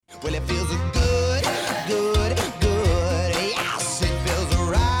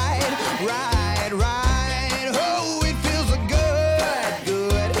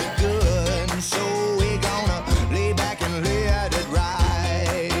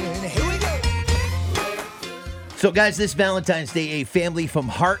So, guys, this Valentine's Day, a family from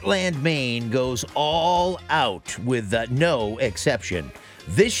Heartland, Maine goes all out with no exception.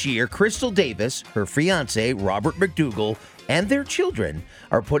 This year, Crystal Davis, her fiancé, Robert McDougall, and their children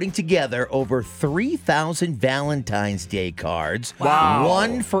are putting together over 3,000 Valentine's Day cards. Wow.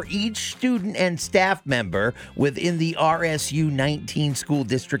 One for each student and staff member within the RSU 19 school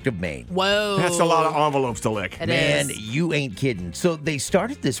district of Maine. Whoa. That's a lot of envelopes to lick. It Man, is. you ain't kidding. So they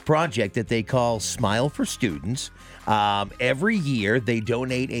started this project that they call Smile for Students. Every year, they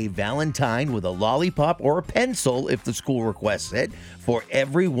donate a Valentine with a lollipop or a pencil, if the school requests it, for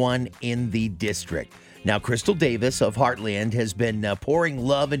everyone in the district. Now, Crystal Davis of Heartland has been pouring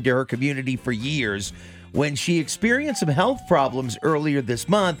love into her community for years. When she experienced some health problems earlier this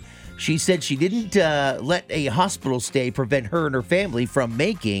month, she said she didn't let a hospital stay prevent her and her family from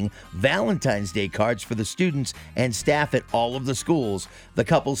making Valentine's Day cards for the students and staff at all of the schools. The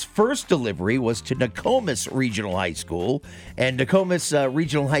couple's first delivery was to Nokomis Regional High School, and Nokomis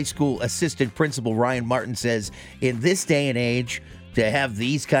Regional High School Assistant Principal Ryan Martin says, in this day and age, to have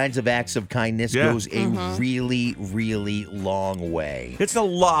these kinds of acts of kindness goes a really, really long way. It's a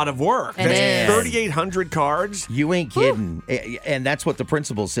lot of work. It is. 3,800 cards. You ain't kidding. And that's what the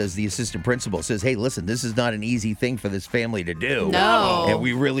principal says, the assistant principal says, hey, listen, this is not an easy thing for this family to do. No. And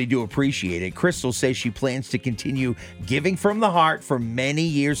we really do appreciate it. Crystal says she plans to continue giving from the heart for many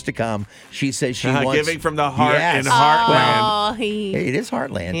years to come. She says she wants... Giving from the heart Yes. in Heartland. Oh, It is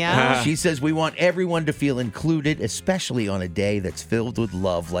Heartland. Yeah. She says we want everyone to feel included, especially on a day that's filled with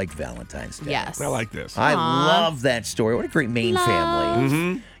love like Valentine's Day. Yes. I like this. I love that story. What a great Maine family.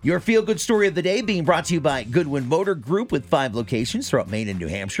 Mm-hmm. Your feel-good story of the day being brought to you by Goodwin Motor Group with 5 locations throughout Maine and New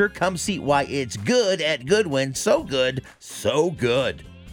Hampshire. Come see why it's good at Goodwin. So good, so good.